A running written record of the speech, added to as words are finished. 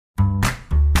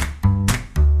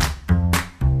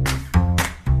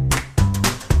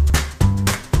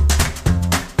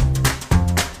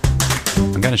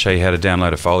going to show you how to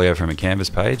download a folio from a Canvas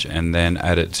page and then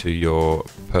add it to your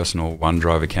personal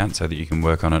OneDrive account so that you can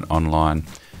work on it online.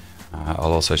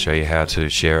 I'll also show you how to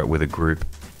share it with a group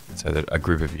so that a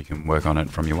group of you can work on it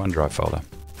from your OneDrive folder.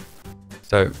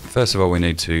 So first of all, we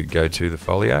need to go to the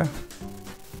folio.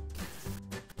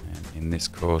 And in this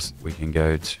course, we can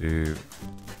go to,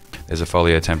 there's a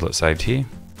folio template saved here.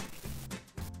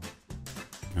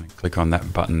 I'm going to click on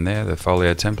that button there, the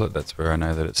folio template. That's where I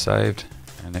know that it's saved,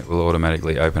 and it will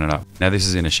automatically open it up. Now this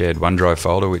is in a shared OneDrive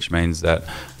folder, which means that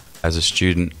as a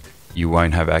student you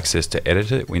won't have access to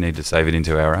edit it. We need to save it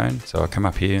into our own. So I'll come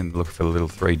up here and look for the little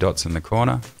 3 dots in the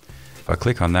corner. If I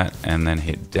click on that and then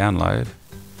hit download,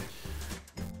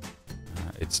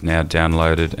 it's now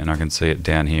downloaded and I can see it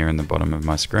down here in the bottom of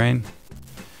my screen.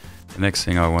 The next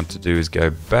thing I want to do is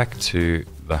go back to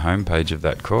the home page of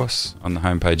that course. On the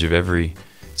home page of every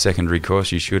secondary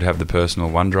course, you should have the personal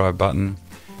OneDrive button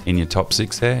in your top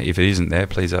 6 there. If it isn't there,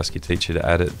 please ask your teacher to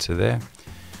add it to there.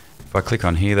 If I click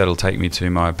on here, that'll take me to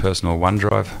my personal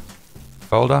OneDrive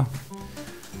folder.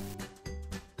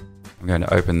 I'm going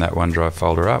to open that OneDrive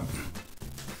folder up,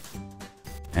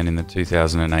 and in the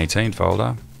 2018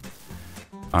 folder,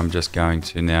 I'm just going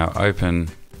to now open,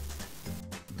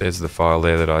 there's the file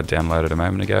there that I downloaded a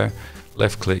moment ago,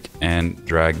 left click and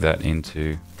drag that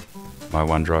into my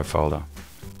OneDrive folder.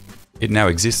 It now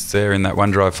exists there in that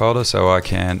OneDrive folder, so I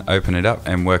can open it up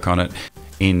and work on it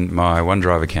in my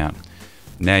OneDrive account.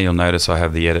 Now you'll notice I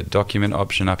have the edit document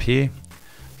option up here,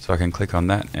 so I can click on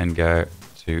that and go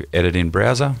to edit in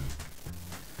browser.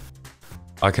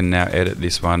 I can now edit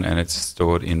this one and it's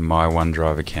stored in my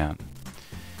OneDrive account.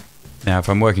 Now if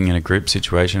I'm working in a group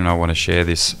situation and I want to share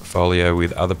this folio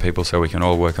with other people so we can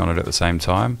all work on it at the same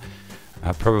time,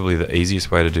 probably the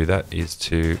easiest way to do that is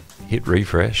to hit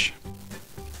refresh.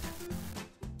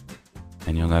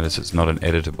 And you'll notice it's not an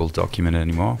editable document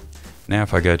anymore. Now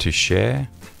if I go to share,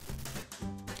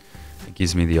 it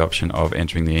gives me the option of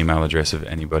entering the email address of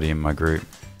anybody in my group.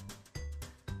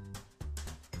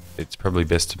 It's probably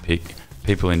best to pick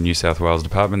people in New South Wales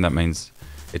department. That means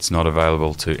it's not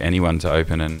available to anyone to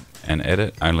open and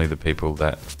edit, only the people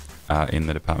that are in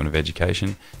the Department of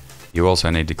Education. You also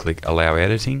need to click allow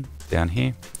editing down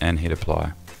here and hit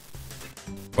apply.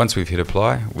 Once we've hit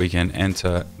apply, we can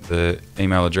enter the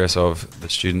email address of the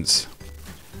students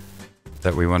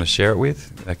that we want to share it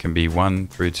with. That can be 1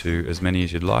 through to as many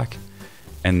as you'd like,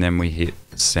 and then we hit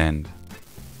send.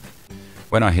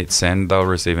 When I hit send, they'll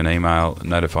receive an email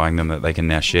notifying them that they can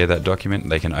now share that document.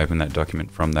 They can open that document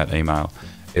from that email.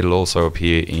 It'll also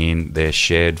appear in their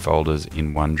shared folders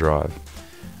in OneDrive.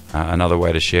 Another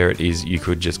way to share it is you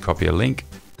could just copy a link.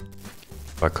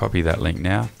 If I copy that link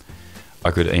now, I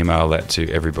could email that to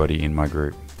everybody in my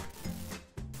group.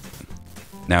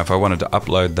 Now if I wanted to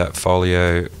upload that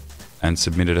folio and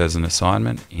submit it as an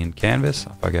assignment in Canvas,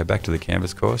 if I go back to the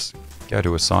Canvas course, go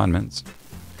to assignments,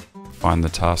 find the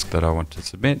task that I want to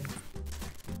submit.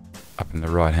 Up in the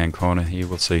right hand corner here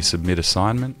we'll see submit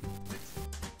assignment.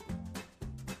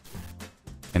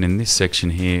 And in this section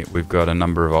here we've got a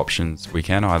number of options. We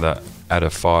can either add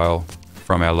a file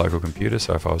from our local computer,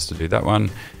 so if I was to do that one,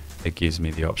 it gives me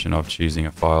the option of choosing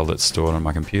a file that's stored on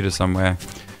my computer somewhere,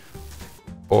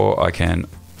 or I can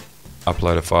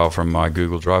upload a file from my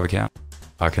Google Drive account.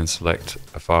 I can select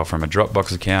a file from a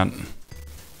Dropbox account,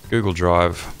 Google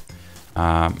Drive,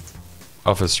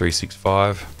 Office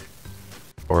 365,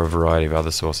 or a variety of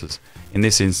other sources. In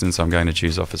this instance, I'm going to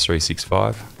choose Office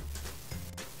 365.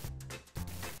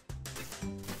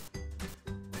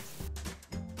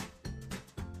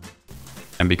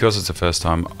 And because it's the first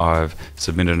time I've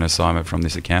submitted an assignment from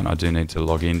this account, I do need to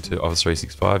log into Office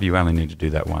 365. You only need to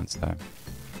do that once though.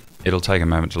 It'll take a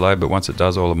moment to load, but once it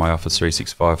does, all of my Office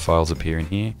 365 files appear in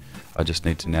here. I just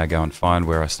need to now go and find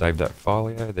where I saved that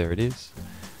folio. There it is.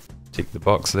 Tick the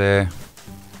box there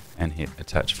and hit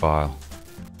attach file.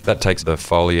 That takes the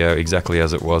folio exactly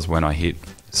as it was when I hit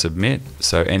submit.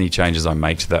 So any changes I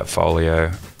make to that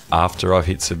folio after I've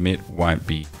hit submit won't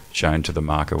be shown to the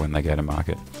marker when they go to mark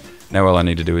it. Now all I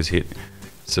need to do is hit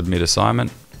submit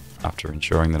assignment after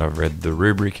ensuring that I've read the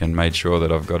rubric and made sure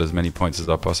that I've got as many points as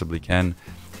I possibly can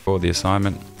for the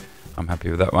assignment. I'm happy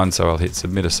with that one, so I'll hit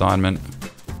submit assignment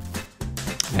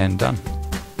and done.